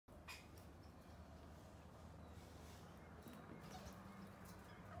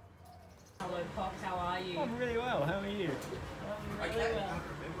Pops, how are you? I'm really well, how are you? I'm really well.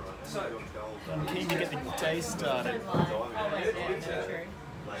 So, I'm keen to get the day started. Oh wait, yeah, no, true.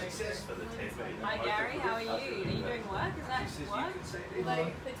 Hi Gary, how are you? Are you doing work? Is that work?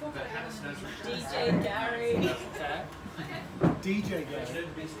 They talk about DJ Gary. DJ Gary.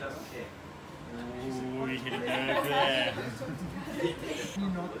 Ooh, you hit a nerve there. Do you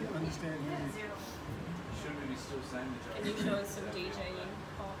not understand music? Shouldn't we be still saying the joke? Can you show us some DJing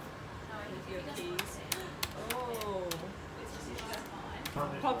Pop with your keys? Oh.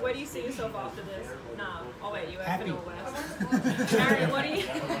 Pop, where do you see yourself after this? Nah. Oh wait, you work for Norwest. Gary, what do you?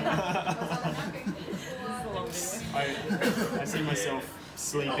 This is a long video. I see myself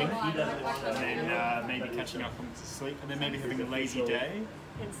sleeping, and then maybe catching up on sleep, and then maybe having a lazy day.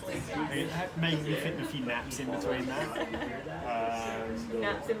 In sleep. Maybe fitting a few naps in between that.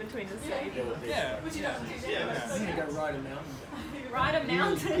 Naps in between the sleep. Yeah. I'm going to go ride a mountain. Ride a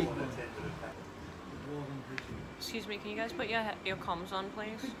mountain. Excuse me, can you guys put your comms on,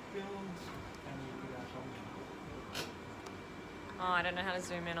 please? Oh, I don't know how to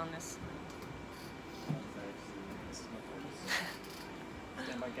zoom in on this.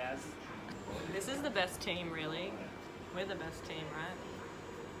 Stand by, Gaz. This is the best team, really. We're the best team, right?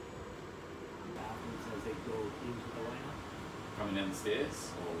 As they go into the lineup. Coming down the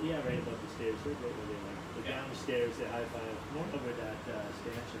stairs? Or? Yeah, right above the stairs. Right where they like go down the stairs, they high five. More over that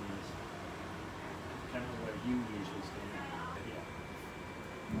stanchion is kind of where you usually stand. Yeah.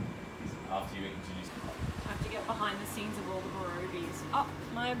 After you introduce. I have to get behind the scenes of all the Barobies. Oh,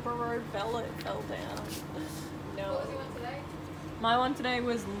 my Baro bellet fell down. No. What was your one today? My one today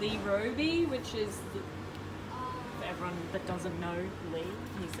was Lee Roby, which is the, for everyone that doesn't know Lee,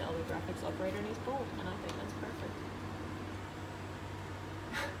 he's the other graphics operator and he's bald, and I think that's perfect.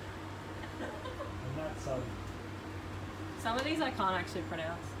 And that's Some of these I can't actually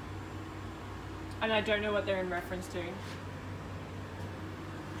pronounce. And I don't know what they're in reference to. I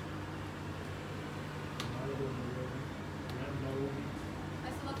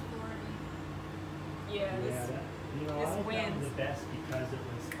still love Florida. Yeah, this, you know, this I found wins. the best because it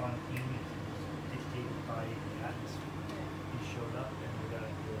was spontaneous. It was dictated by the atmosphere. He showed up and we got to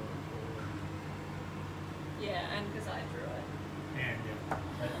do it. Yeah, and because I drew it. And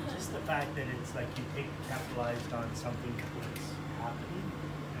just the fact that it's like you capitalized on something that was happening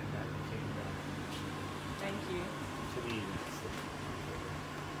and that became Thank you. to me it's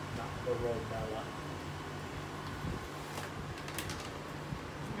not the road Bella.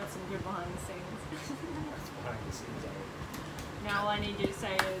 Got some good behind the scenes. That's behind the scenes of it. Now all I need you to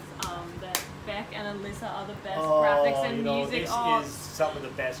say is that Beck and Alyssa are the best graphics and music. This is some of the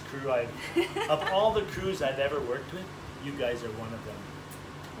best crew of all the crews I've ever worked with, you guys are one of them.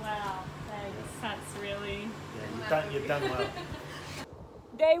 Wow, thanks. That's really... Yeah, you've done well.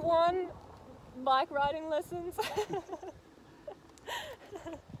 Day one, bike riding lessons.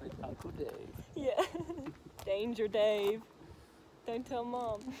 Uncle Dave. Yeah. Danger Dave. Don't tell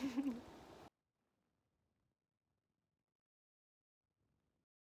Mom.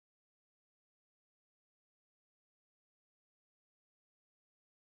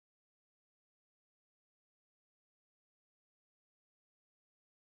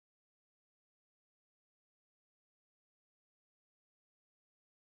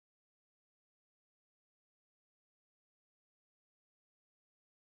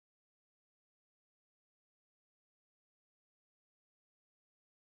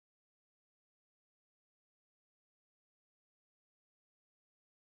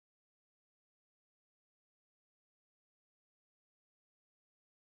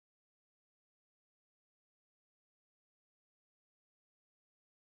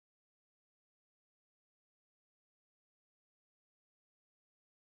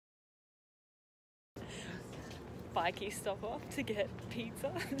 Bikey stop off to get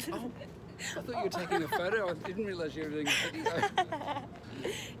pizza. Oh, I thought you were taking a photo. I didn't realise you were doing a video.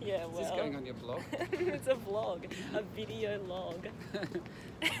 Yeah, well. Is this going on your blog? It's a vlog, a video log.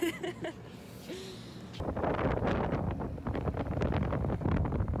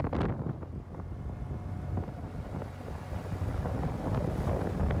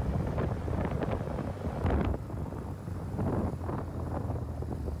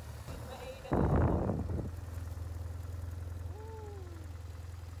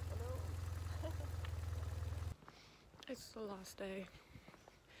 It's the last day,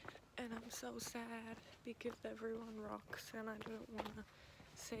 and I'm so sad because everyone rocks and I don't want to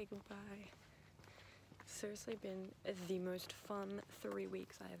say goodbye. It's seriously been the most fun 3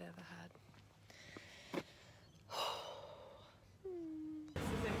 weeks I have ever had. This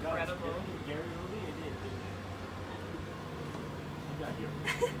is incredible. Gary Ruby, it did. You got here.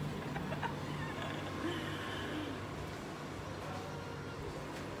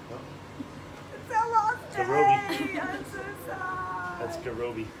 I'm so sad. That's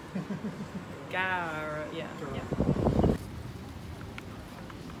Garobi. Yeah.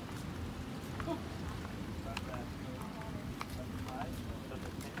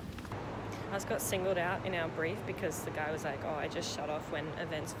 I just got singled out in our brief because the guy was like, oh, I just shut off when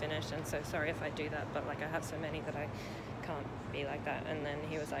events finish, and so sorry if I do that, but like I have so many that I can't be like that. And then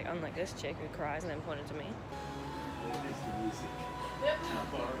he was like, unlike this chick who cries, and then pointed to me. Really nice the music. Yep. How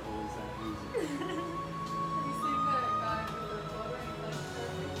powerful is that music? Have you seen that guy with the watering like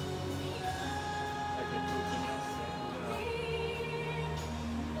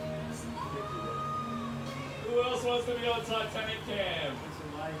Who else wants to be on Titanic Cam?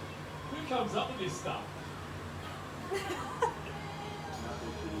 Who comes up with this stuff?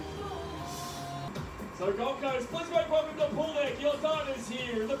 So Gold Coast, please make welcome to pool deck. Your diners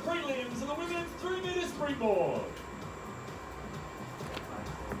here in the prelims of the women's 3-metre springboard.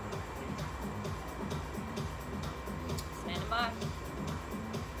 Stand by.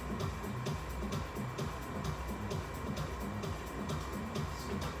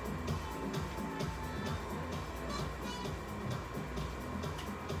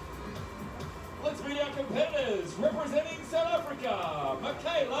 Let's meet our competitors. Representing South Africa,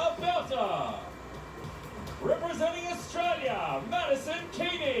 Michaela Belter. Representing Australia, Madison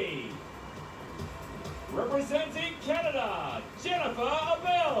Keeney. Representing Canada, Jennifer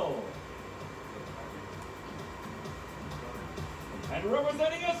Abel. And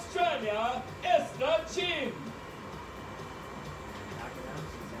representing Australia, Esther Chin.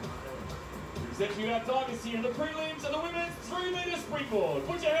 Presenting our timers here in the prelims of the women's 3-metre springboard.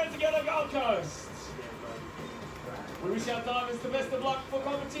 Put your hands together, Gold Coast. We wish our divers the best of luck for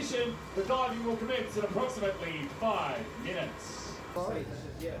competition. The diving will commence in approximately 5 minutes.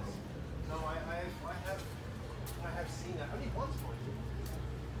 Yes. No, I have seen that. Only once, mind you.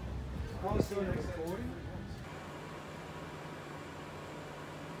 I was doing a recording.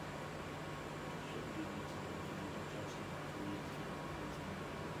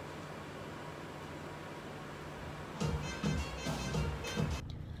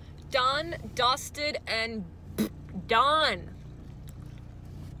 Done, dusted, and done.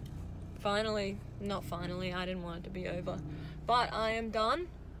 Finally, not finally, I didn't want it to be over, but I am done.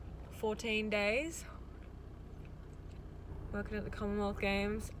 14 days working at the Commonwealth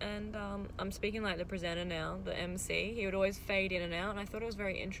Games, and I'm speaking like the presenter now, the MC. He would always fade in and out, and I thought it was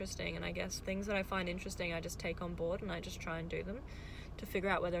very interesting, and I guess things that I find interesting I just take on board and I just try and do them to figure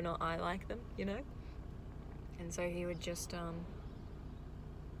out whether or not I like them, you know? And so he would just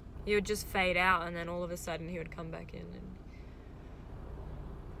fade out, and then all of a sudden he would come back in and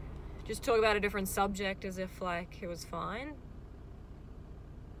just talk about a different subject as if like it was fine.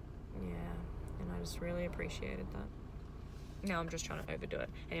 Yeah, and I just really appreciated that. Now I'm just trying to overdo it.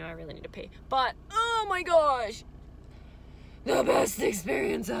 Anyway, I really need to pee. But, oh my gosh! The best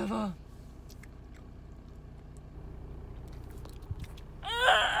experience ever!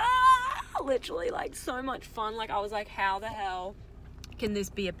 Literally, like, so much fun. Like, I was like, how the hell can this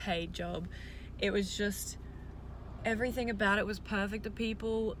be a paid job? It was just, everything about it was perfect. The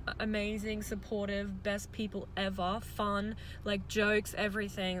people, amazing, supportive, best people ever, fun, like jokes,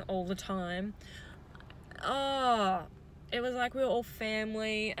 everything, all the time. It was like we were all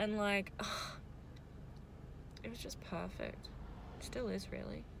family, and like, it was just perfect. Still is,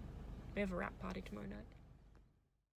 really. We have a rap party tomorrow night.